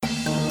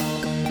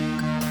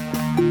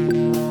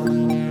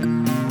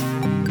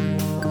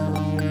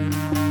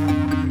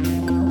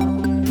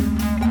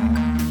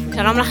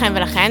שלום לכם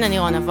ולכן, אני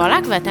רונה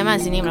וולק, ואתם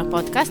מאזינים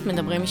לפודקאסט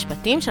מדברים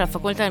משפטים של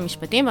הפקולטה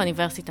למשפטים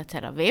באוניברסיטת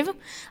תל אביב.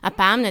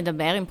 הפעם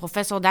נדבר עם פרופ'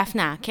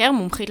 דפנה,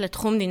 מומחית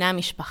לתחום דיני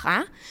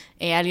המשפחה,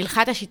 על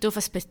הלכת השיתוף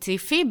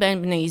הספציפי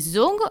בין בני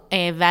זוג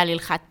ועל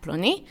הלכת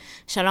פלוני.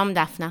 שלום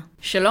דפנה.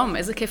 שלום,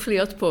 איזה כיף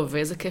להיות פה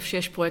ואיזה כיף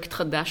שיש פרויקט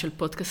חדש של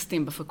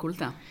פודקאסטים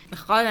בפקולטה.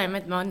 נכון,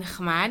 האמת מאוד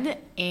נחמד.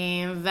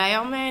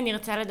 והיום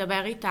נרצה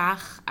לדבר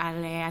איתך על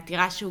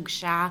עתירה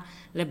שהוגשה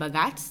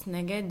לבג"ץ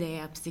נגד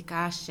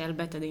הפסיקה של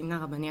בית הדין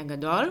הרבני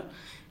הגדול.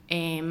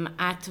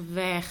 את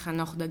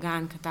וחנוך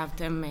דגן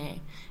כתבתם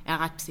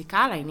הערת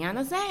פסיקה לעניין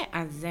הזה,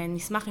 אז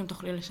נשמח אם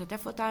תוכלי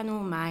לשתף אותנו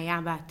מה היה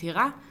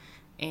בעתירה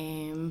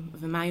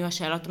ומה היו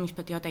השאלות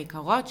המשפטיות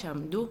העיקרות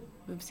שעמדו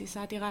בבסיס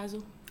העתירה הזו.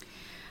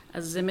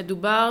 אז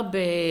מדובר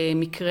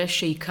במקרה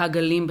שהיכה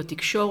גלים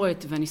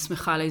בתקשורת, ואני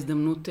שמחה על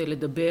ההזדמנות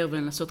לדבר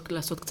ולנסות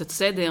לעשות קצת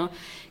סדר,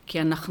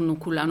 כי אנחנו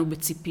כולנו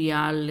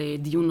בציפייה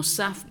לדיון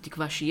נוסף,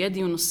 בתקווה שיהיה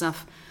דיון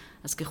נוסף,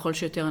 אז ככל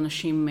שיותר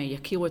אנשים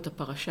יכירו את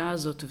הפרשה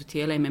הזאת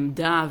ותהיה להם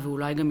עמדה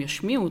ואולי גם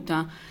ישמיעו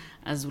אותה,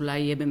 אז אולי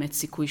יהיה באמת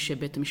סיכוי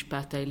שבית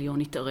המשפט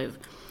העליון יתערב.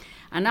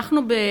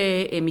 אנחנו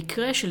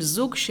במקרה של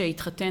זוג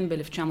שהתחתן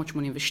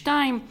ב-1982,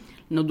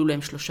 נולדו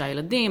להם 3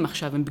 ילדים,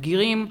 עכשיו הם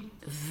בגירים,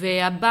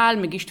 והבעל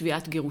מגיש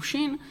תביעת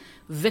גירושין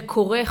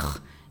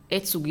וכורך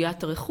את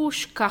סוגיית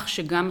הרכוש, כך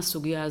שגם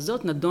הסוגיה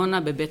הזאת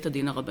נדונה בבית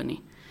הדין הרבני.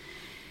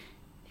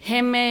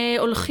 הם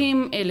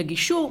הולכים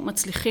לגישור,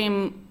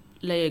 מצליחים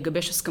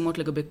לגבש הסכמות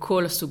לגבי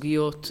כל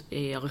הסוגיות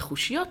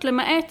הרכושיות,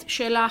 למעט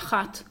שאלה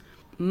אחת: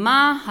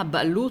 מה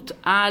הבעלות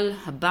על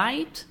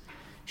הבית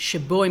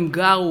שבו הם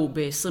גרו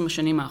ב-20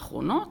 השנים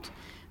האחרונות,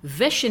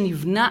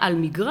 ושנבנה על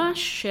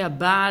מגרש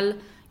שהבעל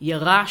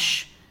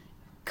ירש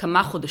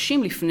כמה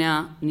חודשים לפני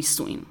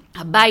הנישואין.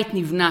 הבית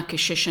נבנה כ6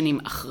 שנים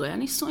אחרי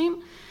הנישואין,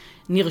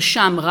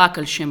 נרשם רק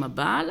על שם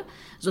הבעל,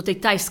 זאת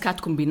הייתה עסקת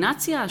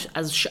קומבינציה,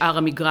 אז שאר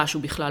המגרש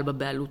הוא בכלל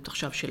בבעלות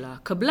עכשיו של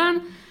הקבלן.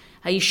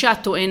 האישה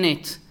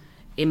טוענת,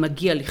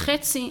 מגיע לי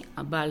חצי,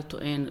 הבעל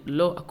טוען,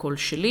 לא, הכל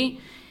שלי,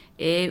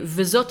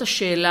 וזאת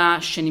השאלה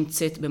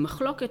שנמצאת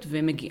במחלוקת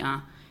ומגיעה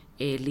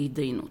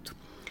להתדיינות.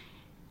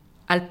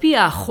 על פי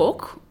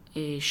החוק,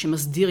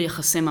 שמסדיר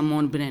יחסי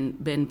ממון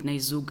בין בני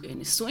זוג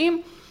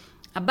נשואים,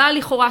 הבעל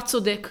לכאורה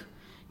צודק,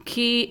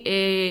 כי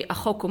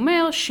החוק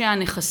אומר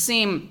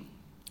שהנכסים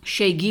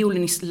שהגיעו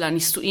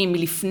לנישואים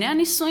מלפני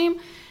הנישואים,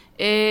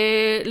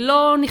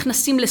 לא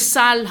נכנסים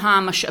לסל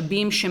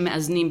המשאבים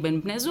שמאזנים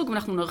בין בני זוג,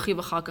 ואנחנו נרחיב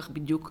אחר כך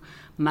בדיוק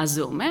מה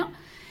זה אומר.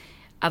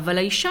 אבל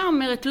האישה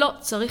אומרת, לא,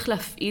 צריך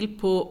להפעיל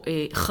פה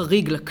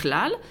חריג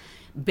לכלל,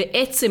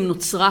 בעצם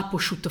נוצרה פה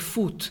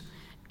שותפות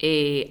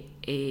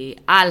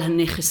על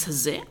הנכס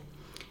הזה,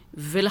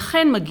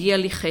 ולכן מגיע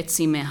לי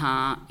חצי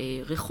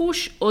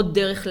מהרכוש. עוד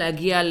דרך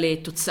להגיע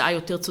לתוצאה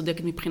יותר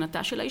צודקת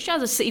מבחינתה של האישה,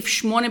 זה סעיף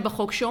 8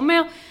 בחוק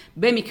שאומר,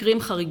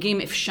 במקרים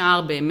חריגים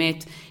אפשר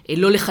באמת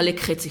לא לחלק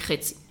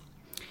חצי-חצי.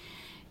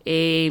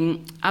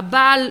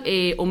 הבעל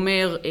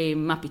אומר,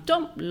 מה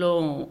פתאום,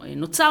 לא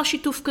נוצר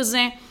שיתוף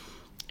כזה,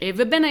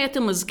 ובין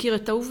היתר מזכיר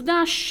את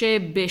העובדה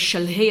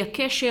שבשלהי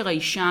הקשר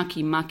האישה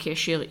קיימה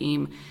קשר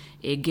עם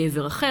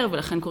גבר אחר,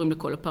 ולכן קוראים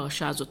לכל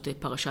הפרשה הזאת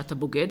פרשת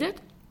הבוגדת.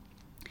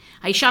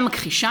 האישה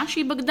מכחישה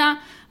שהיא בגדה,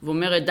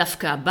 ואומרת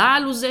דווקא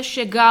הבעל הוא זה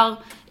שגר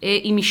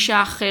עם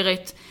אישה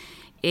אחרת,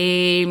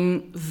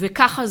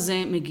 וככה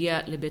זה מגיע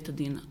לבית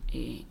הדין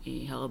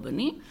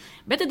הרבני.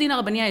 בית הדין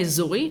הרבני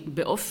האזורי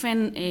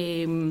באופן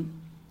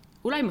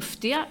אולי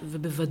מפתיע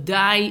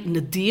ובוודאי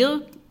נדיר,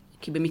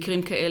 כי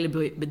במקרים כאלה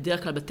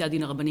בדרך כלל בתי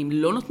הדין הרבניים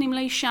לא נותנים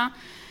לאישה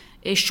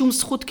שום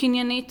זכות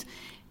קניינית,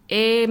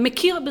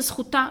 מכיר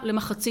בזכותה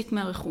למחצית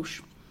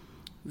מהרכוש.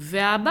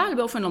 והבעל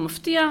באופן לא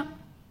מפתיע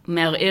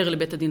מערער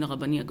לבית הדין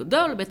הרבני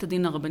הגדול, בית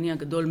הדין הרבני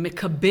הגדול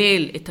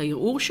מקבל את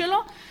הערעור שלו,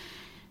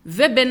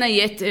 ובין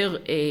היתר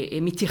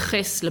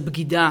מתייחס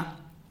לבגידה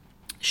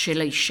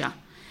של האישה.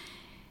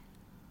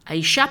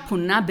 האישה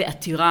פונה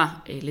בעתירה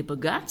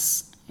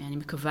לבג"ץ, אני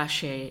מקווה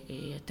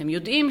שאתם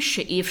יודעים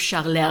שאי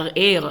אפשר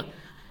לערער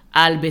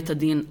על בית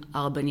הדין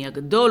הרבני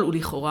הגדול,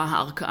 ולכאורה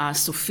הערכאה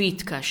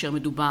הסופית כאשר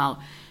מדובר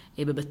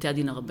בבתי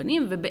הדין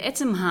הרבניים,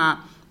 ובעצם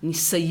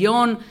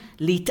הניסיון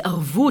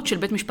להתערבות של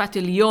בית משפט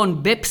עליון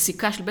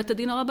בפסיקה של בית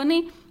הדין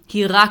הרבני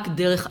היא רק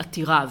דרך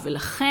עתירה,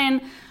 ולכן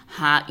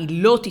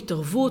העילות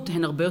התערבות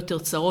הן הרבה יותר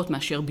צרות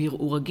מאשר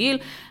בערעור רגיל,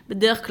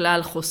 בדרך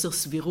כלל חוסר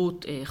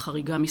סבירות,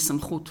 חריגה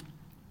מסמכות.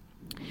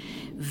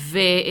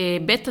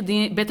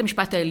 ובית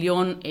המשפט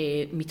העליון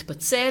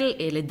מתפצל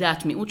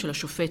לדעת מיעוט של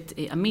השופט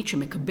עמית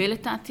שמקבל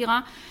את העתירה,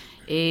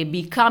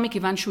 בעיקר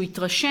מכיוון שהוא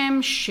התרשם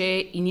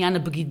שעניין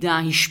הבגידה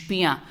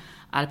השפיע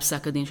על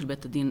פסק הדין של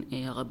בית הדין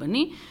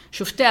הרבני.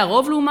 שופטי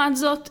הרוב לעומת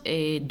זאת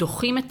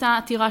דוחים את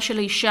העתירה של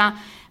האישה.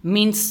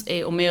 מינץ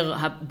אומר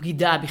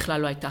הבגידה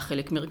בכלל לא הייתה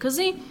חלק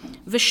מרכזי,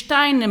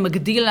 ושטיין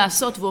מגדיל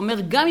לעשות ואומר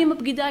גם אם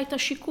הבגידה הייתה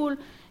שיקול,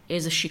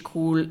 איזה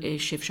שיקול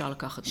שאפשר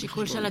לקחת.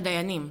 שיקול של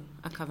הדיינים,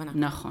 הכוונה.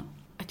 נכון.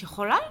 את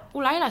יכולה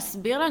אולי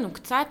להסביר לנו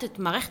קצת את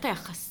מערכת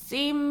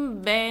היחסים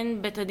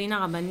בין בית הדין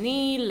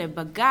הרבני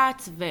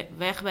לבג"ץ,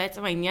 ואיך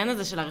בעצם העניין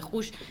הזה של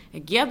הרכוש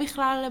הגיע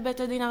בכלל לבית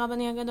הדין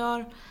הרבני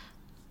הגדול?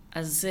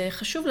 אז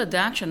חשוב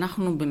לדעת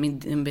שאנחנו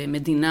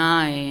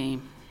במדינה,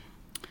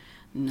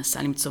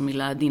 ננסה למצוא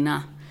מילה עדינה,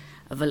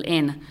 אבל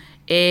אין.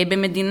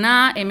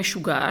 במדינה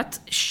משוגעת,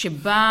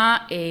 שבה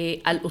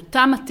על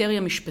אותה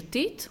מטריה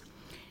משפטית,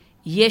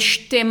 יש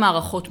שתי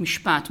מערכות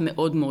משפט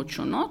מאוד מאוד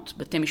שונות,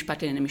 בתי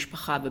משפט לענייני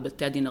משפחה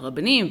ובתי הדין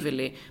הרבניים,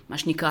 ולמה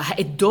שנקרא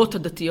העדות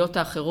הדתיות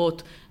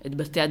האחרות, את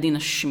בתי הדין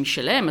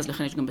משלהם, אז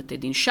לכן יש גם בתי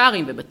דין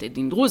שרעים ובתי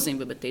דין דרוזים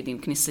ובתי דין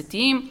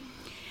כנסייתיים.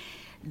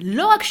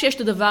 לא רק שיש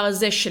את הדבר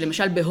הזה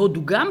שלמשל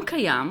בהודו גם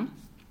קיים,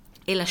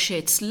 אלא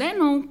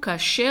שאצלנו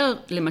כאשר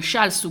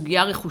למשל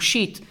סוגיה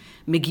רכושית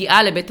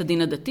מגיעה לבית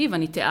הדין הדתי,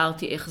 ואני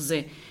תיארתי איך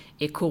זה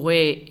קורה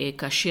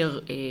כאשר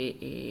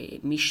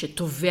מי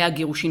שתובע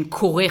גירושין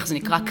כורך, זה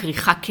נקרא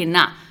כריכה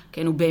כנה,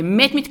 כן, הוא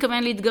באמת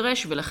מתכוון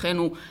להתגרש, ולכן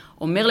הוא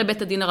אומר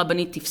לבית הדין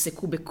הרבני,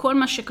 תפסקו בכל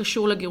מה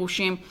שקשור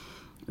לגירושים,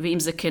 ואם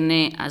זה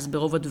כנה, אז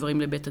ברוב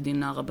הדברים לבית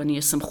הדין הרבני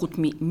יש סמכות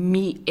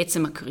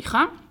מעצם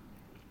הכריכה.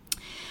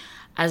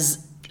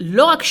 אז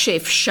לא רק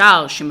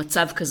שאפשר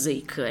שמצב כזה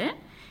יקרה,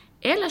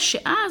 אלא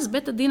שאז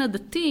בית הדין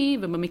הדתי,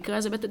 ובמקרה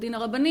הזה בית הדין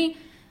הרבני,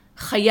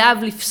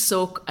 חייב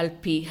לפסוק על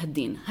פי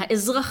הדין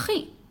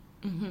האזרחי.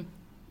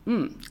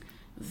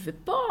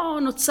 ופה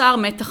נוצר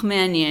מתח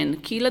מעניין,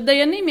 כי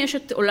לדיינים יש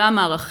את עולם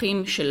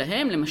הערכים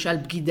שלהם, למשל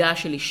בגידה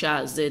של אישה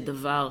זה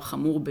דבר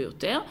חמור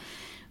ביותר,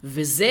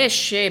 וזה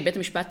שבית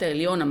המשפט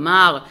העליון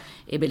אמר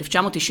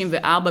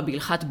ב-1994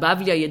 בהלכת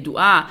בבלי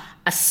הידועה,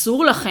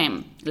 אסור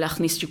לכם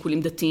להכניס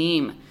שיקולים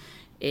דתיים,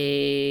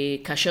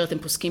 כאשר אתם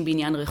פוסקים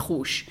בעניין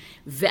רכוש,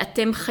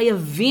 ואתם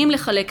חייבים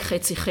לחלק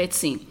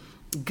חצי-חצי,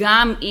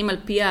 גם אם על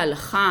פי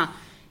ההלכה,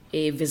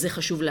 וזה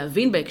חשוב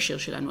להבין בהקשר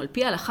שלנו, על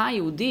פי ההלכה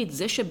היהודית,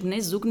 זה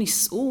שבני זוג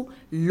נישאו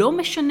לא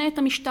משנה את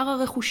המשטר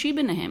הרכושי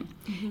ביניהם,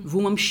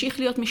 והוא ממשיך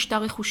להיות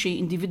משטר רכושי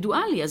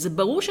אינדיבידואלי, אז זה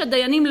ברור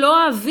שהדיינים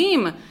לא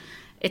אוהבים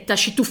את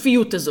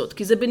השיתופיות הזאת,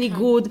 כי זה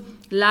בניגוד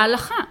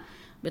להלכה.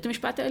 בית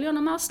המשפט העליון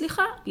אמר,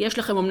 סליחה, יש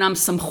לכם אמנם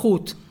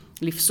סמכות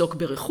לפסוק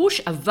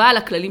ברכוש, אבל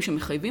הכללים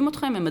שמחייבים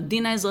אתכם הם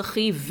הדין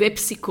האזרחי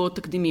ופסיקות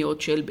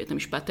תקדימיות של בית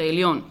המשפט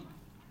העליון.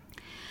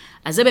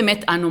 אז זה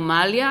באמת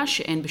אנומליה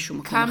שאין בשום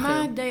מקום אחר.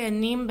 כמה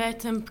דיינים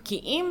בעצם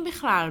פקיעים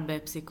בכלל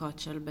בפסיקות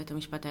של בית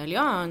המשפט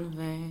העליון?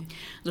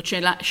 זאת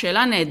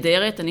שאלה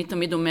נהדרת. אני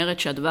תמיד אומרת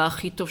שהדבר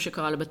הכי טוב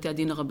שקרה לבתי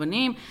הדין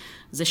הרבניים,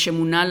 זה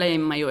שמונה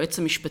להם היועץ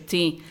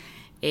המשפטי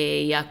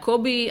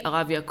יעקבי,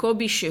 הרב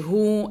יעקבי,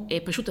 שהוא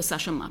פשוט עשה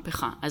שם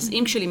מהפכה. אז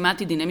אם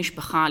כשלימדתי דיני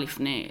משפחה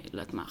לפני, לא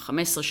יודעת מה,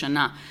 15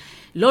 שנה,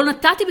 לא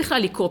נתתי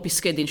בכלל לקרוא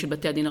פסקי דין של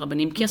בתי הדין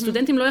הרבניים, כי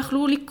הסטודנטים לא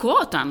יכלו לקרוא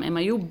אותם, הם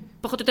היו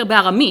פחות או יותר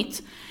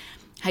בארמית.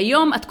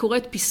 היום את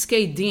קוראת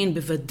פסקי דין,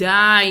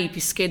 בוודאי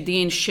פסקי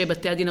דין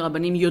שבתי הדין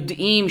הרבניים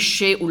יודעים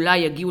שאולי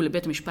יגיעו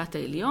לבית המשפט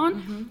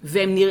העליון,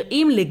 והם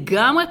נראים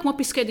לגמרי כמו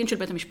פסקי דין של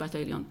בית המשפט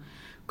העליון.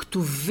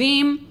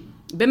 כתובים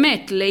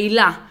באמת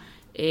לילה,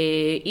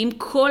 עם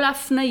כל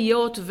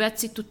ההפניות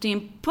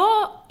והציטוטים, פה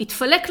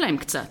התפלק להם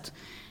קצת.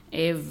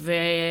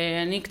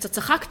 ואני קצת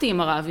צחקתי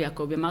עם הרב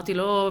יעקבי, אמרתי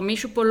לו,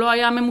 מישהו פה לא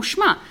היה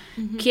ממושמע,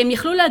 כי הם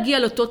יכלו להגיע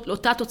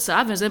לאותה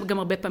תוצאה, וזה גם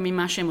הרבה פעמים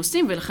מה שהם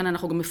עושים, ולכן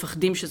אנחנו גם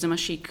מפחדים שזה מה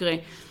שיקרה.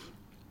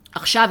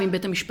 עכשיו, אם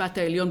בית המשפט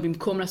העליון,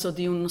 במקום לעשות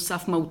דיון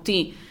נוסף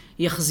מהותי,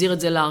 יחזיר את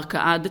זה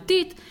לערכאה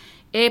הדתית,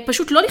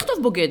 פשוט לא לכתוב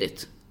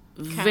בוגדת,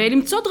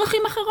 ולמצוא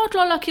דרכים אחרות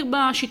לא להכיר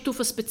בשיתוף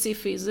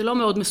הספציפי, זה לא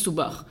מאוד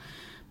מסובך.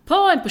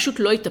 פה הם פשוט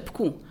לא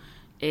יתאפקו.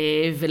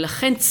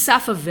 ולכן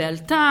צפה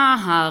ועלתה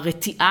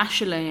הרתיעה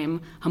שלהם,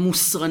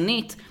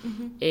 המוסרנית,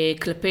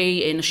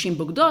 כלפי נשים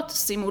בוגדות.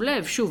 שימו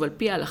לב, שוב, על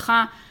פי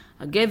ההלכה,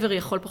 הגבר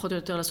יכול פחות או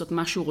יותר לעשות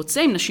מה שהוא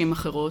רוצה עם נשים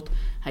אחרות,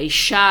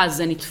 האישה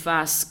זה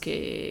נתפס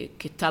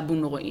כטאבו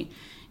נוראי.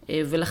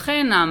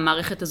 ולכן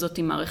המערכת הזאת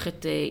היא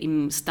מערכת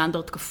עם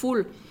סטנדרט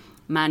כפול,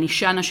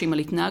 מענישה נשים על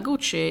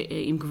התנהגות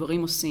שאם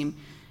גברים עושים,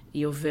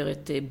 היא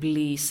עוברת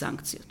בלי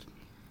סנקציות.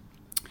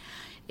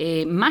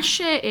 מה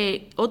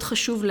שעוד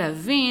חשוב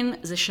להבין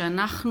זה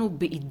שאנחנו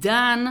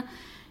בעידן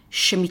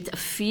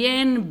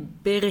שמתאפיין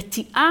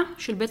ברתיעה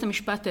של בית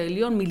המשפט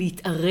העליון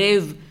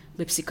מלהתערב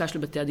בפסיקה של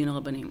בתי הדין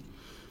הרבניים.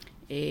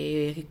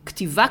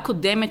 כתיבה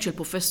קודמת של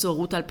פרופסור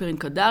רות אלפרין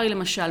קדרי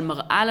למשל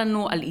מראה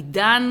לנו על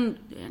עידן,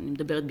 אני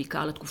מדברת בעיקר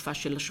על התקופה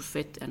של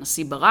השופט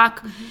הנשיא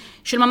ברק,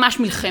 של ממש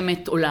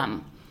מלחמת עולם.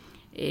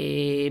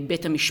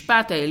 בית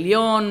המשפט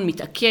העליון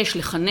מתעקש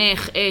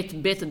לחנך את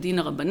בית הדין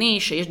הרבני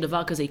שיש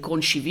דבר כזה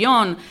עקרון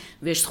שוויון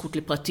ויש זכות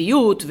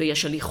לפרטיות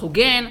ויש הליך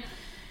הוגן.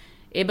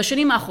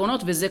 בשנים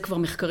האחרונות, וזה כבר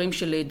מחקרים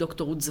של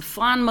דוקטור רות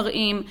זפרן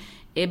מראים,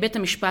 בית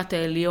המשפט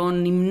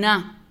העליון נמנע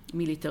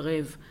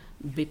מלהתערב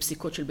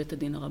בפסיקות של בית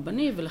הדין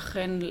הרבני,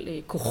 ולכן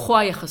כוחו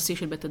היחסי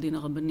של בית הדין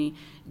הרבני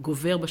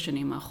גובר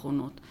בשנים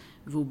האחרונות,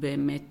 והוא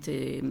באמת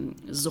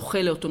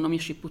זוכה לאוטונומיה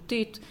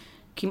שיפוטית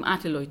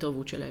כמעט ללא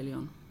התערבות של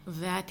העליון.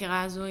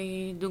 והעתירה הזו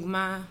היא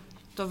דוגמה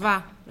טובה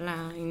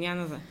לעניין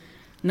הזה.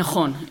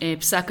 נכון,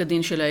 פסק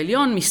הדין של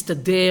העליון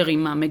מסתדר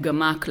עם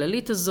המגמה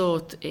הכללית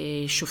הזאת,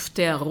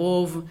 שופטי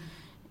הרוב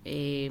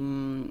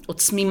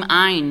עוצמים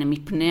עין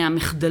מפני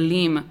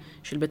המחדלים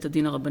של בית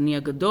הדין הרבני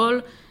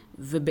הגדול,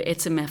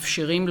 ובעצם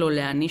מאפשרים לו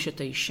להעניש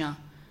את האישה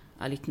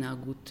על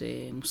התנהגות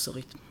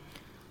מוסרית.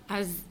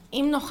 אז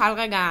אם נוכל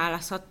רגע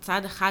לעשות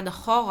צעד אחד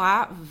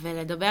אחורה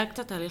ולדבר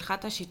קצת על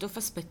הלכת השיתוף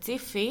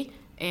הספציפי,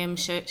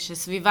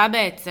 שסביבה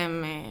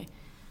בעצם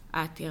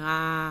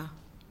העתירה,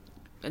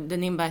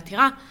 דנים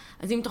בעתירה,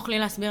 אז אם תוכלי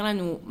להסביר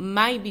לנו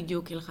מהי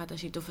בדיוק הלכת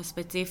השיתוף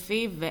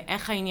הספציפי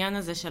ואיך העניין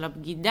הזה של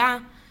הבגידה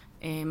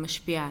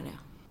משפיע עליה.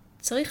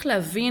 צריך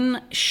להבין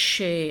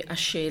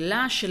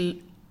שהשאלה של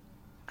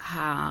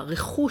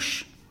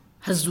הרכוש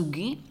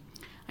הזוגי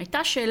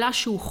הייתה שאלה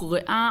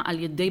שהוכרעה על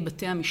ידי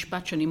בתי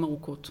המשפט שנים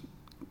ארוכות.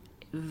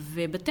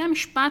 ובתי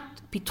המשפט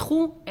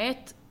פיתחו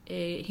את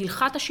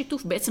הלכת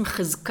השיתוף, בעצם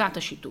חזקת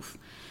השיתוף,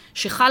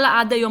 שחלה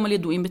עד היום על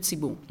ידועים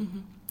בציבור.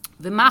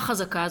 ומה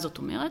החזקה הזאת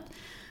אומרת?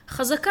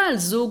 חזקה על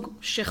זוג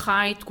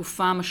שחי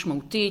תקופה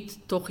משמעותית,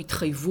 תוך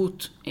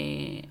התחייבות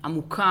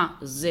עמוקה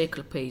זה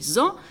כלפי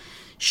זו,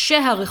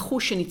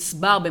 שהרכוש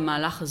שנצבר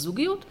במהלך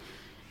הזוגיות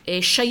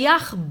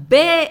שייך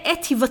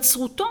בעת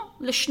היווצרותו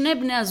לשני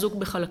בני הזוג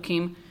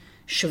בחלקים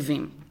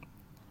שווים.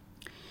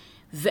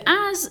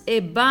 ואז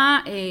בא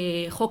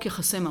חוק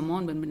יחסי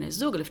ממון בין בני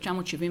זוג,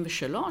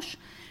 1973,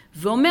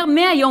 ואומר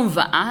מהיום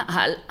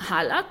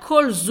והלאה,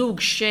 כל זוג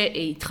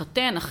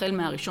שהתחתן החל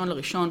מהראשון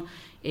לראשון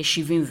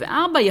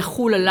 74,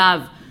 יחול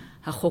עליו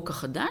החוק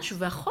החדש,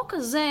 והחוק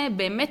הזה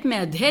באמת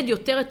מהדהד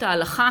יותר את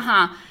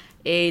ההלכה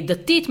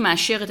הדתית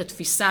מאשר את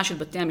התפיסה של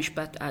בתי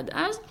המשפט עד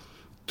אז,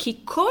 כי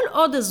כל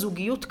עוד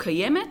הזוגיות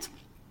קיימת,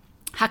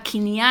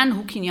 הקניין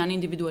הוא קניין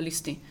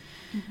אינדיבידואליסטי.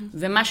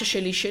 ומה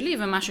ששלי שלי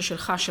ומה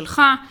ששלך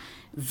שלך,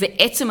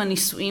 ועצם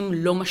הנישואים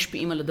לא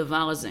משפיעים על הדבר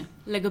הזה.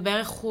 לגבי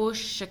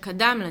רכוש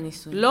שקדם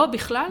לנישואים. לא,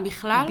 בכלל.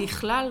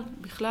 בכלל?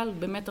 בכלל,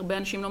 באמת הרבה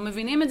אנשים לא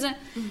מבינים את זה.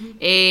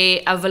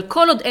 אבל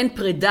כל עוד אין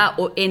פרידה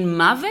או אין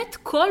מוות,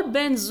 כל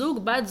בן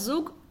זוג, בת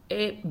זוג,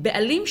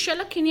 בעלים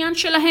של הקניין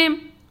שלהם.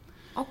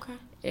 אוקיי.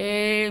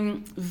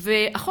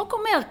 והחוק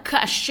אומר,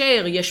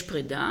 כאשר יש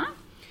פרידה,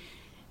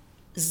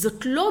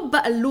 זאת לא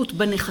בעלות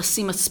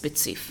בנכסים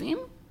הספציפיים,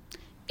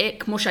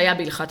 כמו שהיה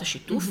בהלכת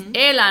השיתוף,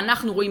 אלא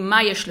אנחנו רואים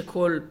מה יש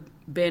לכל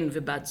בן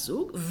ובת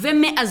זוג,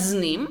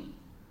 ומאזנים,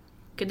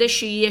 כדי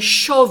שיהיה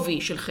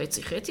שווי של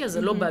חצי-חצי, אז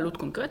זה לא בעלות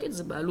קונקרטית,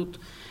 זה בעלות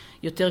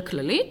יותר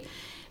כללית.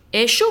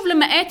 שוב,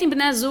 למעט אם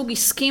בני הזוג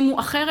הסכימו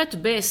אחרת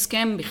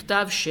בהסכם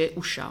בכתב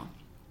שאושר.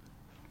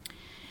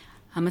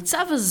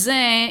 המצב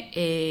הזה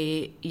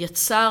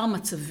יצר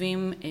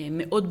מצבים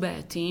מאוד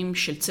בעייתיים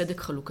של צדק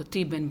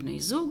חלוקתי בין בני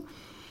זוג,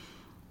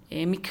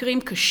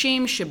 מקרים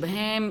קשים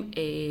שבהם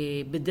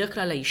בדרך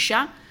כלל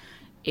האישה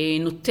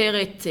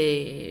נותרת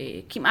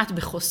כמעט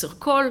בחוסר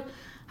כל,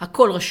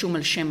 הכל רשום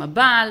על שם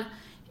הבעל,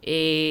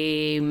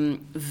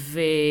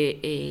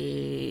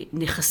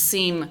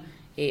 ונכסים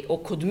או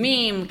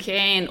קודמים,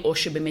 כן, או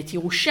שבאמת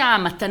ירושה,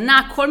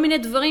 מתנה, כל מיני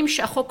דברים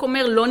שהחוק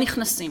אומר לא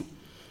נכנסים.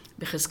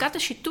 בחזקת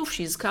השיתוף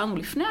שהזכרנו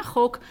לפני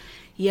החוק,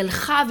 היא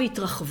הלכה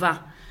והתרחבה.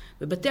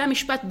 ובתי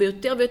המשפט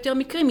ביותר ויותר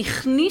מקרים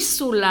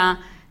הכניסו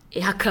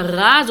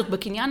להכרה הזאת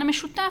בקניין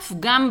המשותף,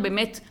 גם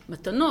באמת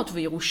מתנות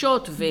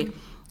וירושות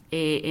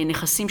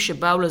ונכסים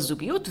שבאו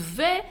לזוגיות,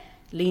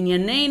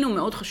 ולענייננו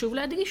מאוד חשוב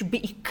להדגיש,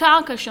 בעיקר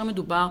כאשר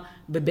מדובר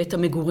בבית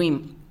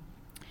המגורים.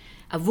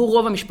 עבור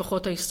רוב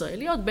המשפחות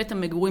הישראליות, בית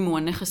המגורים הוא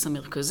הנכס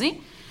המרכזי,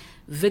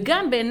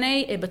 וגם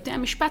בעיני בתי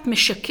המשפט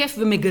משקף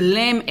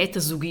ומגלם את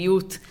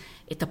הזוגיות,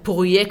 את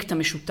הפרויקט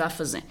המשותף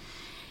הזה.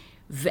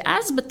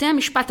 ואז בתי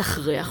המשפט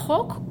אחרי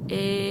החוק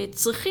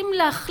צריכים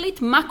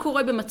להחליט מה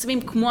קורה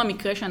במצבים כמו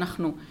המקרה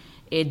שאנחנו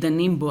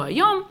דנים בו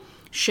היום,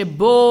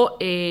 שבו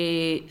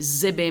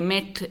זה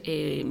באמת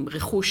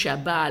רכוש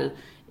שהבעל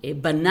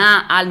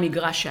בנה על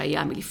מגרש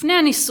שהיה מלפני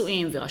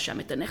הנישואים ורשם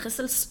את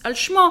הנכס על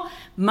שמו,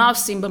 מה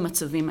עושים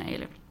במצבים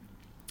האלה.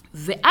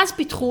 ואז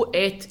פיתחו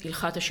את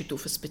הלכת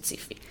השיתוף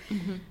הספציפי.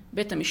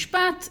 בית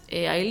המשפט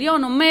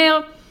העליון אומר,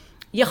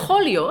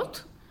 יכול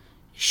להיות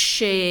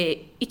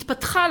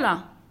שהתפתחה לה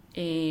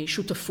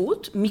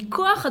שותפות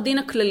מכוח הדין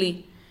הכללי,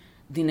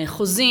 דיני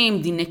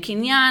חוזים, דיני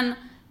קניין,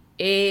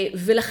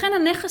 ולכן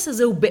הנכס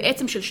הזה הוא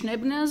בעצם של שני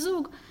בני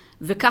הזוג,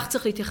 וכך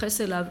צריך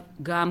להתייחס אליו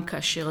גם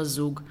כאשר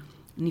הזוג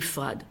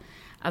נפרד.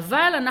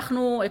 אבל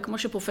אנחנו, כמו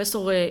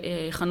שפרופסור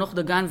חנוך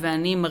דגן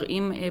ואני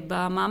מראים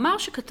במאמר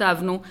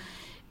שכתבנו,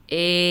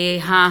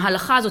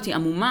 ההלכה הזאת היא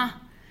עמומה,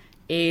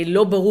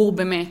 לא ברור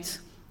באמת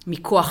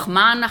מכוח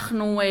מה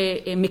אנחנו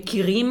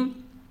מכירים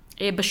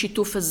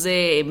בשיתוף הזה,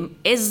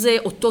 איזה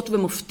אותות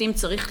ומופתים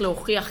צריך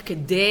להוכיח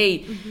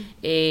כדי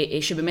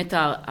שבאמת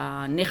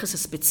הנכס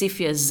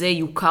הספציפי הזה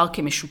יוכר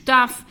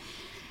כמשותף,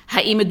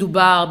 האם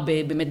מדובר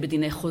באמת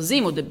בדיני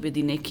חוזים או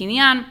בדיני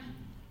קניין.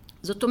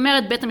 זאת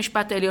אומרת, בית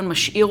המשפט העליון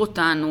משאיר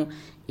אותנו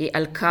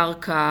על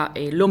קרקע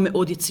לא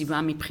מאוד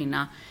יציבה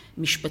מבחינה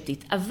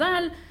משפטית.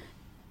 אבל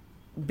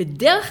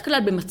בדרך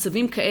כלל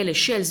במצבים כאלה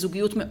של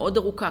זוגיות מאוד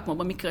ארוכה, כמו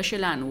במקרה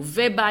שלנו,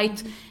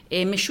 ובית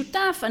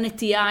משותף,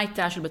 הנטייה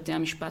הייתה של בתי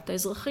המשפט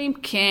האזרחיים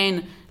כן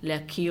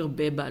להכיר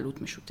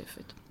בבעלות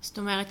משותפת. זאת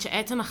אומרת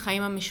שעצם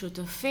החיים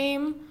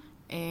המשותפים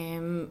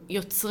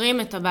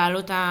יוצרים את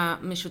הבעלות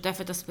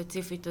המשותפת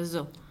הספציפית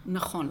הזו.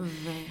 נכון.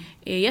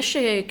 יש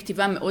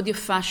כתיבה מאוד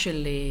יפה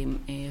של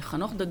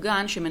חנוך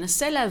דגן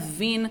שמנסה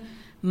להבין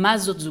מה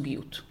זאת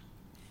זוגיות.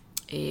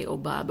 או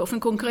באופן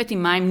קונקרטי,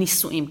 מה הם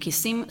נישואים. כי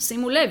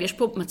שימו לב, יש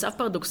פה מצב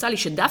פרדוקסלי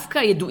שדווקא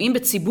הידועים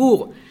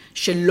בציבור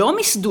שלא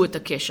מסדו את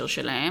הקשר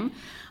שלהם,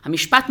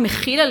 המשפט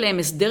מכיל עליהם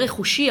הסדר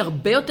רכושי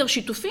הרבה יותר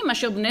שיתופי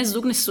מאשר בני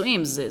זוג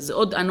נשואים. זה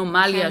עוד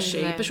אנומליה כן,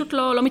 שהיא פשוט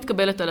לא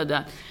מתקבלת על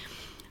הדעת.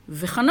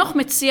 וחנוך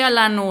מציע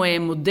לנו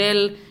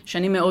מודל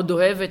שאני מאוד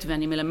אוהבת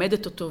ואני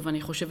מלמדת אותו,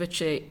 ואני חושבת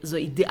שזו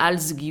אידיאל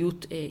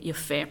זוגיות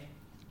יפה.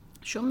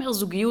 שאומר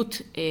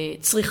זוגיות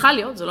צריכה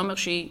להיות, זה לא אומר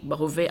שהיא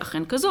בהווה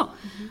אכן כזו,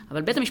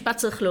 אבל בית המשפט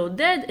צריך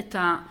לעודד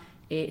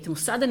את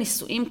מוסד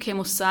הנישואים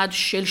כמוסד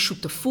של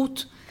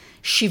שותפות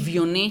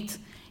שוויונית,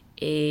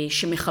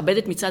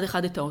 שמכבדת מצד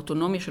אחד את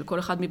האוטונומיה של כל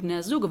אחד מבני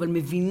הזוג, אבל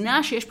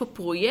מבינה שיש פה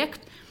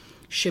פרויקט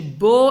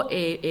שבו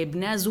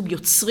בני הזוג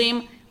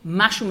יוצרים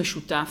משהו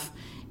משותף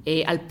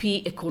על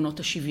פי עקרונות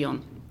השוויון.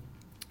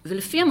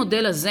 ולפי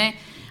המודל הזה,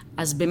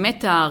 אז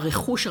באמת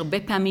הרכוש הרבה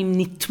פעמים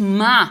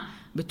נטמע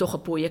בתוך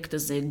הפרויקט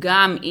הזה,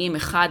 גם אם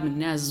אחד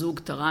מבני הזוג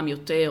תרם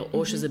יותר,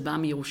 או שזה בא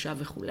מירושה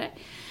וכו'.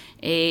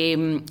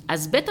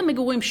 אז בית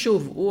המגורים,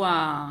 שוב, הוא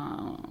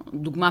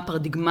הדוגמה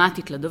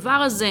הפרדיגמטית לדבר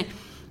הזה.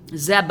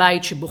 זה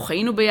הבית שבו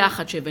חיינו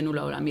ביחד, שהבאנו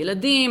לעולם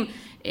ילדים,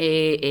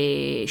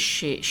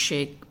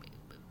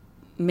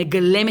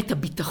 שמגלם את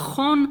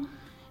הביטחון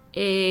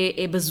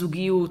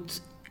בזוגיות,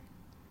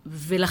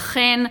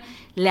 ולכן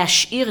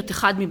להשאיר את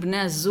אחד מבני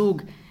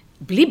הזוג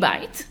בלי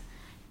בית,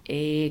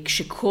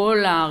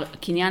 כשכל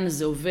הקניין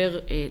הזה עובר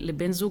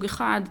לבן זוג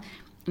אחד,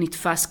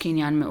 נתפס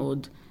כעניין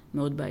מאוד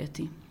מאוד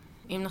בעייתי.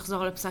 אם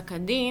נחזור לפסק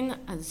הדין,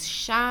 אז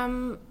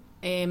שם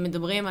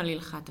מדברים על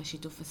הלכת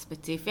השיתוף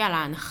הספציפי, על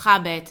ההנחה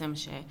בעצם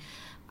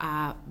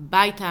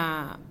שהבית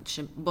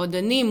שבו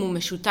דנים הוא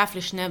משותף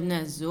לשני בני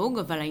הזוג,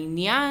 אבל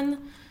העניין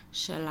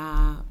של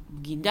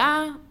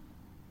הבגידה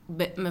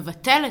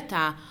מבטל את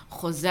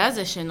החוזה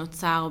הזה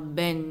שנוצר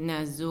בין בני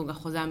הזוג,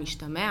 החוזה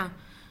המשתמע,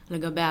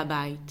 לגבי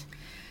הבית.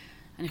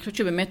 אני חושבת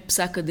שבאמת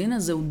פסק הדין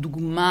הזה הוא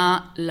דוגמה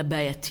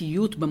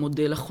לבעייתיות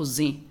במודל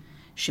החוזי,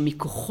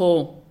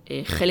 שמכוחו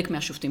חלק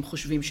מהשופטים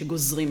חושבים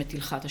שגוזרים את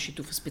הלכת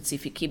השיתוף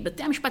הספציפי, כי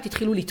בתי המשפט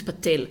התחילו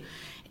להתפתל.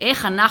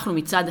 איך אנחנו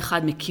מצד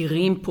אחד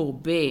מכירים פה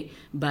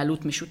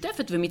בבעלות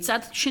משותפת, ומצד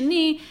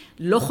שני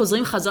לא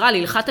חוזרים חזרה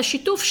להלכת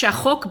השיתוף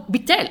שהחוק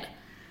ביטל.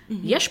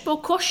 יש פה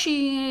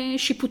קושי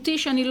שיפוטי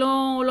שאני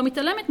לא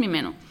מתעלמת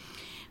ממנו.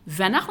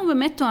 ואנחנו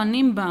באמת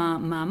טוענים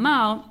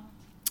במאמר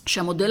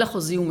שהמודל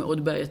החוזי הוא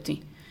מאוד בעייתי.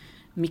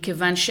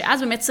 מכיוון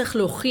שאז באמת צריך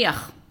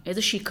להוכיח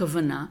איזושהי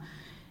כוונה,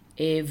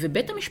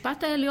 ובית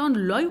המשפט העליון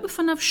לא היו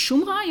בפניו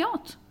שום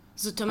ראיות.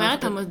 זאת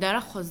אומרת, המודל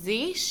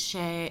החוזי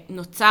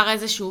שנוצר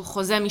איזשהו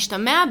חוזה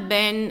משתמע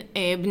בין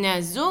בני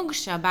הזוג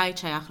שהבית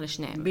שייך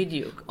לשניהם.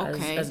 בדיוק.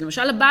 אוקיי. אז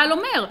למשל הבעל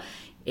אומר,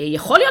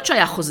 יכול להיות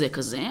שהיה חוזה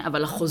כזה,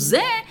 אבל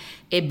החוזה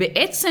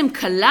בעצם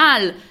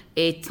כלל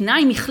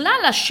תנאי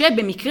מכללה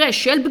שבמקרה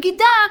של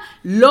בגידה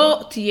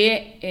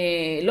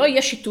לא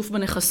יהיה שיתוף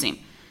בנכסים.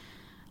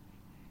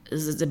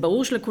 זה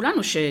ברור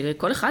לכולנו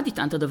שכל אחד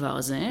יטען את הדבר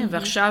הזה,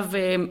 ועכשיו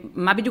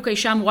מה בדיוק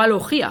האישה אמורה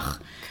להוכיח?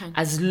 כן.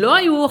 אז לא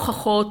היו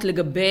הוכחות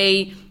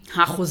לגבי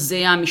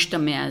החוזה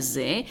המשתמע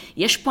הזה.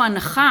 יש פה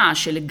הנחה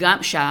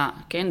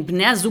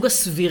בני הזוג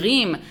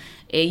הסבירים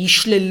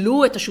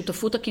ישללו את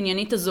השותפות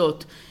הקניינית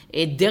הזאת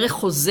דרך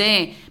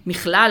חוזה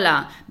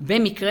מכללה,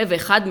 במקרה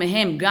ואחד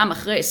מהם גם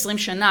אחרי 20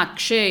 שנה,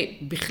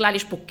 כשבכלל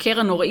יש פה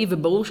קרע נוראי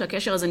וברור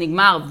שהקשר הזה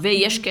נגמר,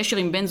 ויש קשר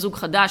עם בן זוג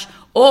חדש,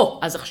 או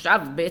אז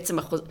עכשיו בעצם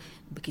החוזה...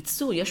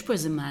 בקיצור, יש פה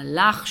איזה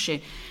מהלך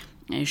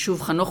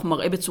ששוב חנוך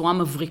מראה בצורה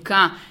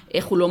מבריקה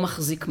איך הוא לא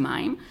מחזיק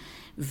מים,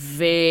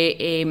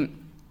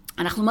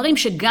 ואנחנו מראים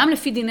שגם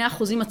לפי דיני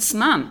החוזים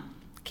עצמם,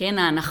 כן,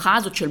 ההנחה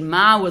הזאת של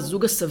מהו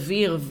הזוג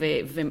הסביר,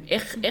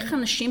 ואיך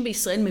אנשים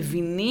בישראל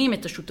מבינים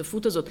את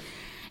השותפות הזאת,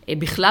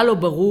 בכלל לא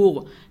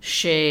ברור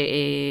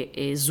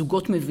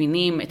שזוגות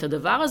מבינים את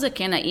הדבר הזה,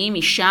 כן, האם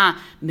אישה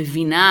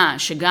מבינה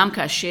שגם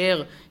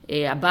כאשר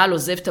הבעל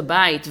עוזב את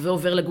הבית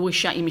ועובר לגור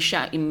עם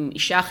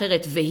אישה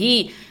אחרת,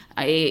 והיא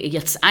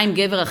יצאה עם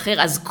גבר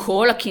אחר, אז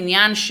כל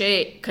הקניין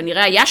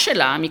שכנראה היה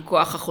שלה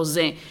מכוח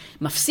החוזה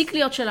מפסיק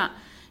להיות שלה.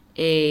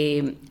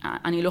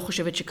 אני לא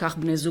חושבת שכך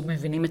בני זוג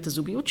מבינים את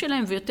הזוגיות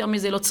שלהם, ויותר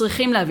מזה לא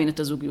צריכים להבין את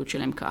הזוגיות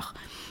שלהם כך.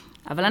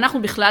 אבל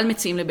אנחנו בכלל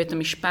מציעים לבית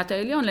המשפט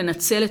העליון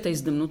לנצל את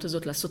ההזדמנות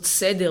הזאת, לעשות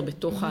סדר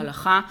בתוך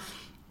ההלכה,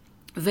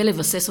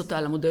 ולבסס אותה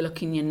על המודל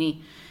הקנייני.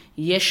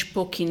 יש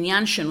פה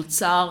קניין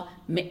שנוצר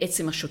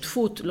מעצם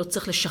השותפות, לא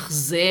צריך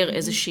לשחזר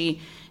איזושהי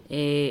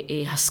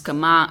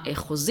הסכמה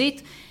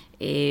חוזית,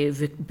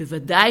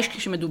 ובוודאי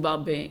כשמדובר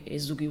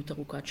בזוגיות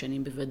ארוכת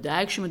שנים,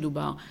 בוודאי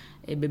כשמדובר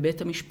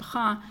בבית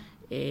המשפחה,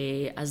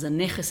 אז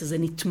הנכס הזה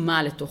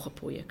נטמע לתוך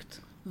הפרויקט.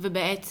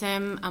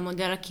 ובעצם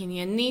המודל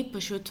הקנייני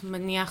פשוט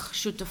מניח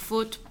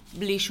שותפות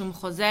בלי שום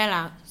חוזה, אלא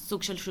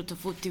סוג של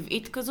שותפות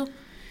טבעית כזו?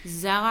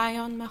 זה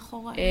הרעיון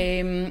מאחורי?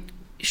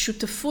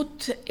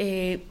 שותפות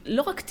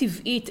לא רק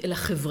טבעית, אלא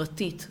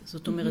חברתית.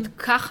 זאת אומרת,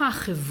 ככה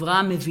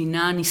החברה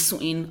מבינה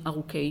נישואין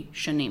ארוכי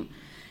שנים.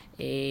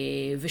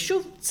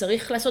 ושוב,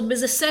 צריך לעשות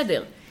בזה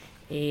סדר.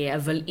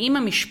 אבל אם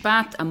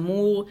המשפט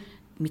אמור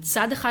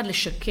מצד אחד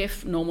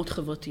לשקף נורמות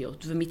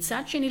חברתיות,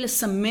 ומצד שני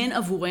לסמן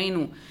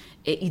עבורנו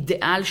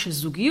אידיאל של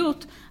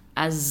זוגיות,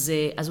 אז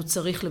הוא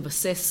צריך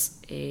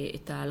לבסס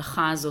את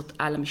ההלכה הזאת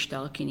על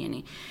המשטר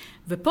הקנייני.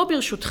 ופה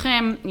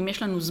ברשותכם, אם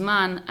יש לנו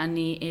זמן,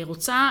 אני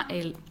רוצה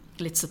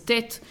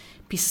לצטט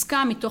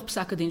פסקה מתוך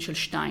פסק הדין של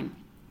שטיין,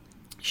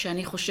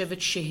 שאני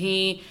חושבת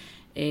שהיא,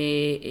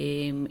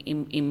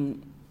 עם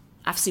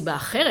אף סיבה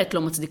אחרת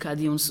לא מצדיקה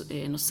דיון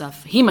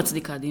נוסף, היא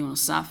מצדיקה דיון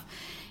נוסף,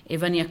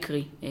 ואני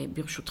אקריא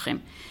ברשותכם.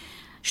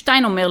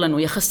 שטיין אומר לנו,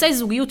 יחסי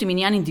זוגיות עם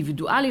עניין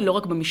אינדיבידואלי לא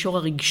רק במישור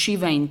הרגשי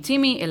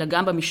והאינטימי, אלא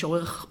גם במישור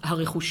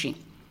הרכושי.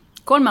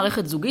 כל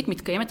מערכת זוגית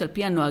מתקיימת על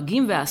פי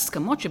הנוהגים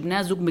וההסכמות שבני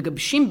הזוג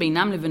מגבשים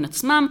בינם לבין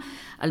עצמם,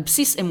 על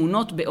בסיס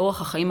אמונות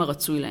באורח החיים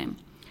הרצוי להם.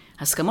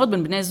 הסכמות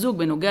בין בני זוג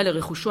בנוגע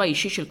לרכושו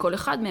האישי של כל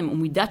אחד מהם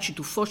ומידת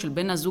שיתופו של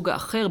בן הזוג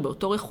האחר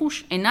באותו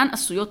רכוש, אינן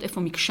עשויות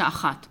איפה מקשה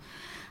אחת.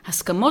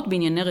 הסכמות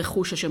בענייני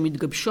רכוש אשר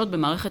מתגבשות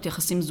במערכת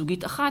יחסים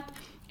זוגית אחת,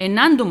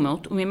 אינן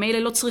דומות וממילא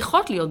לא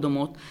צריכות להיות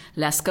דומות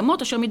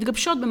להסכמות אשר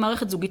מתגבשות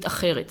במערכת זוגית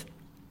אחרת.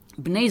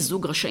 בני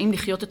זוג רשאים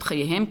לחיות את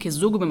חייהם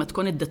כזוג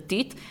במתכונת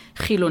דתית,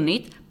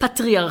 חילונית,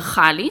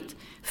 פטריארכלית,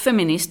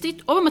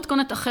 פמיניסטית, או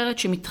במתכונת אחרת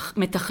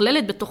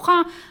שמתכללת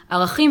בתוכה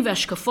ערכים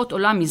והשקפות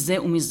עולם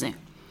מזה ומזה.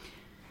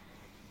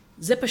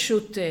 זה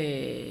פשוט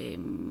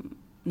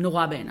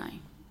נורא בעיניי,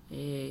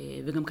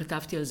 וגם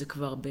כתבתי על זה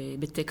כבר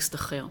בטקסט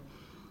אחר.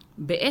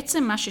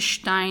 בעצם מה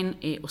ששטיין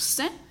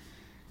עושה,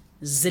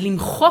 זה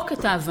למחוק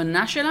את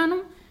ההבנה שלנו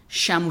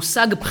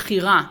שהמושג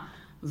בחירה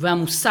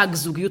והמושג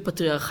זוגיות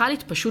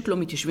פטריארכלית פשוט לא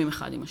מתיישבים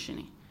אחד עם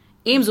השני.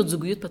 אם זאת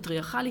זוגיות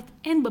פטריארכלית,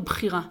 אין בה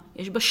בחירה,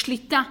 יש בה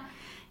שליטה.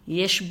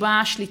 יש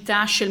בה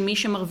שליטה של מי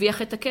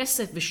שמרוויח את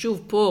הכסף,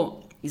 ושוב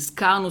פה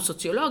הזכרנו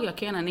סוציולוגיה,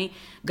 כן, אני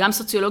גם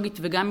סוציולוגית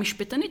וגם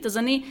משפטנית, אז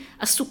אני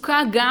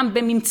עסוקה גם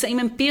בממצאים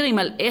אמפיריים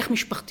על איך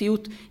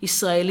משפחתיות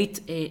ישראלית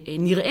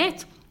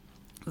נראית,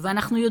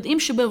 ואנחנו יודעים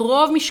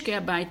שברוב משקי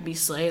הבית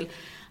בישראל,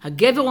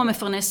 הגבר הוא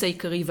המפרנס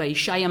העיקרי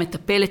והאישה היא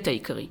המטפלת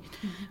העיקרי.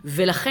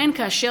 ולכן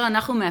כאשר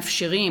אנחנו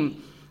מאפשרים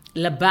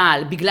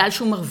לבעל, בגלל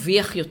שהוא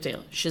מרוויח יותר,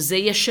 שזה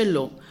יהיה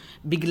שלו,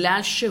 בגלל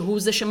שהוא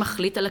זה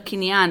שמחליט על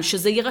הקניין,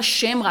 שזה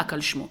יירשם רק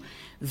על שמו,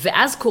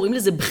 ואז קוראים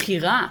לזה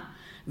בחירה,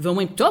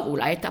 ואומרים, טוב,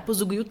 אולי הייתה פה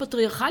זוגיות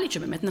פטריארכלית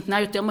שבאמת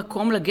נתנה יותר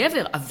מקום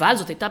לגבר, אבל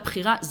זאת הייתה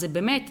בחירה, זה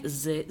באמת,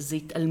 זה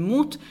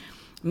התעלמות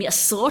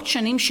מעשרות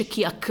שנים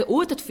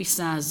שקעקעו את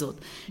התפיסה הזאת,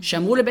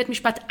 שאמרו לבית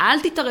משפט, אל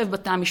תתערב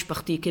בתא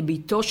המשפחתי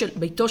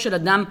כביתו של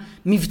אדם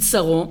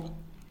מבצרו.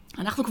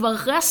 אנחנו כבר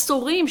אחרי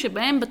עשורים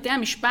שבהם בתי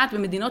המשפט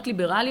במדינות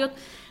ליברליות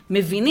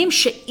מבינים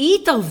שאי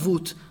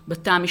התערבות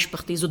בתא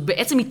המשפחתי, זאת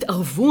בעצם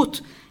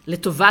התערבות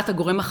לטובת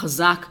הגורם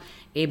החזק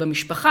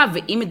במשפחה,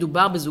 ואם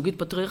מדובר בזוגית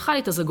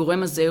פטריארכלית, אז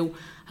הגורם הזה הוא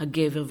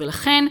הגבר.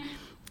 ולכן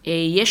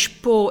יש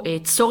פה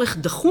צורך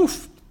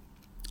דחוף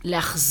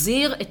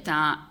להחזיר את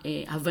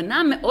ההבנה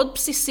המאוד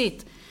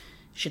בסיסית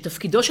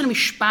שתפקידו של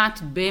משפט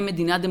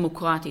במדינה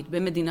דמוקרטית,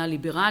 במדינה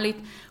ליברלית,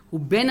 הוא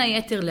בין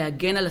היתר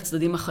להגן על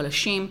הצדדים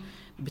החלשים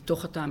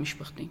בתוך התא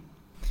המשפחתי.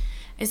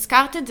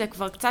 הזכרת את זה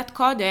כבר קצת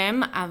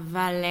קודם,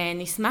 אבל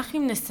נשמח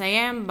אם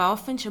נסיים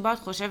באופן שבו את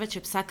חושבת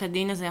שפסק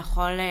הדין הזה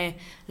יכול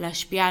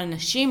להשפיע על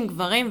נשים,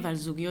 גברים ועל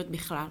זוגיות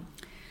בכלל.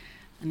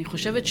 אני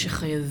חושבת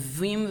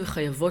שחייבים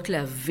וחייבות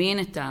להבין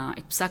את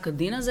פסק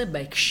הדין הזה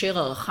בהקשר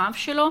הרחב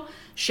שלו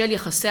של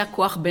יחסי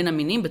הכוח בין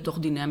המינים בתוך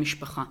דיני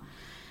המשפחה.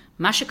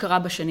 מה שקרה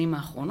בשנים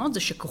האחרונות זה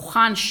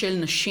שכוחן של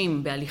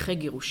נשים בהליכי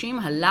גירושים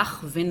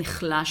הלך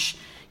ונחלש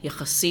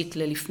יחסית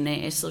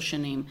ללפני 10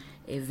 שנים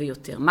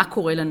ויותר. מה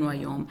קורה לנו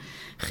היום?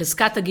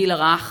 חזקת הגיל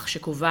הרך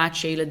שקובעת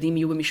שילדים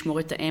יהיו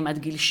במשמורת האם עד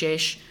גיל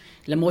 6,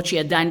 למרות שהיא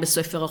עדיין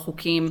בספר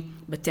החוקים,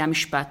 בתי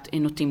המשפט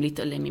נוטים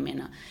להתעלם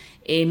ממנה.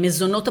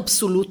 מזונות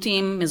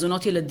אבסולוטיים,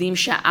 מזונות ילדים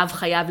שהאב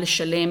חייב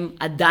לשלם,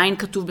 עדיין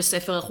כתוב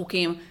בספר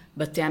החוקים,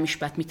 בתי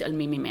המשפט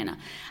מתעלמים ממנה.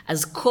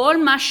 אז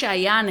כל מה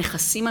שהיה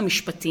הנכסים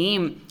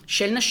המשפטיים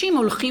של נשים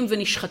הולכים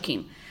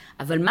ונשחקים.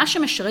 אבל מה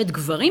שמשרת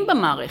גברים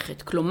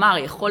במערכת, כלומר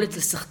יכולת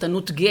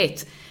לסחטנות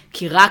גט,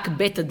 כי רק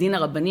בית הדין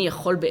הרבני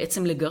יכול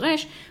בעצם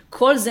לגרש,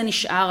 כל זה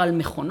נשאר על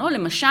מכונו.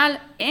 למשל,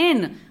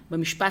 אין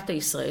במשפט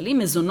הישראלי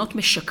מזונות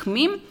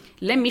משקמים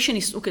למי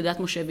שנישאו כדת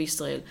משה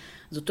וישראל.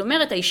 זאת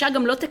אומרת, האישה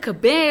גם לא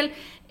תקבל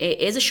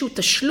איזשהו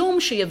תשלום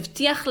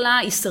שיבטיח לה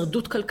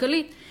הישרדות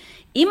כלכלית.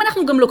 אם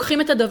אנחנו גם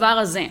לוקחים את הדבר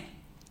הזה,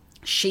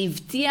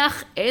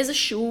 שהבטיח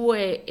איזשהו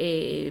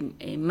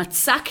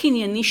מצע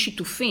קנייני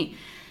שיתופי,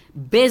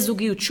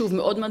 בזוגיות, שוב,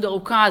 מאוד מאוד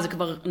ארוכה, זה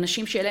כבר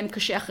נשים שיהיה להם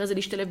קשה אחרי זה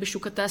להשתלב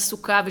בשוק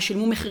התעסוקה,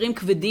 ושילמו מחירים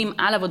כבדים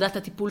על עבודת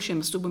הטיפול שהם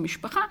עשו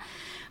במשפחה,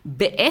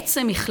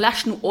 בעצם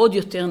החלשנו עוד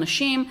יותר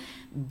נשים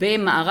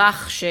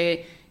במערך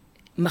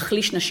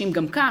שמחליש נשים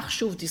גם כך.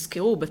 שוב,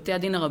 תזכרו, בתי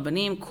הדין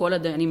הרבניים, כל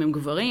הדיינים הם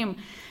גברים,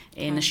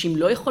 נשים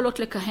לא יכולות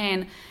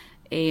לכהן,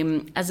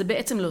 אז זה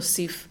בעצם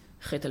להוסיף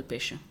חטא על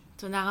פשע.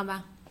 תודה רבה.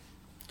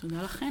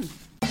 תודה לכן.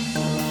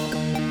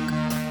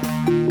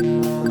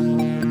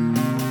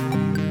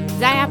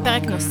 זה היה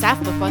פרק נוסף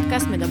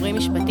בפודקאסט מדברים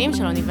משפטים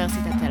של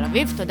אוניברסיטת תל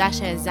אביב. תודה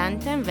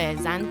שהאזנתם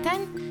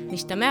והאזנתן.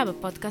 נשתמע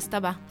בפודקאסט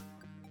הבא.